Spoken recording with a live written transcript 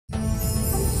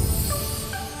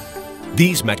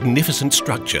These magnificent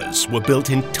structures were built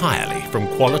entirely from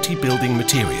quality building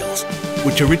materials,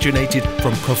 which originated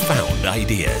from profound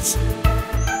ideas.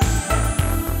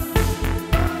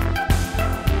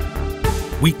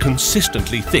 We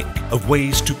consistently think of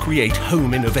ways to create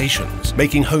home innovations,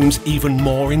 making homes even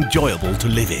more enjoyable to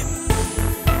live in.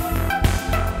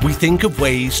 We think of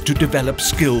ways to develop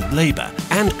skilled labor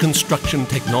and construction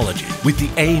technology with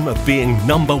the aim of being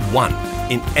number one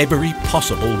in every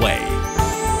possible way.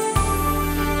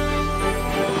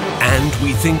 And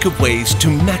we think of ways to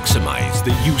maximize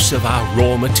the use of our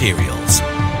raw materials.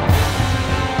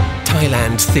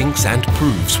 Thailand thinks and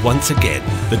proves once again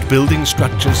that building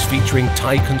structures featuring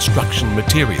Thai construction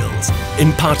materials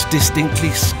impart distinctly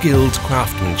skilled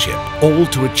craftsmanship, all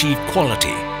to achieve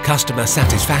quality, customer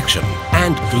satisfaction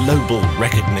and global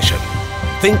recognition.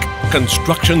 Think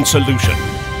construction solution.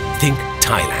 Think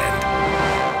Thailand.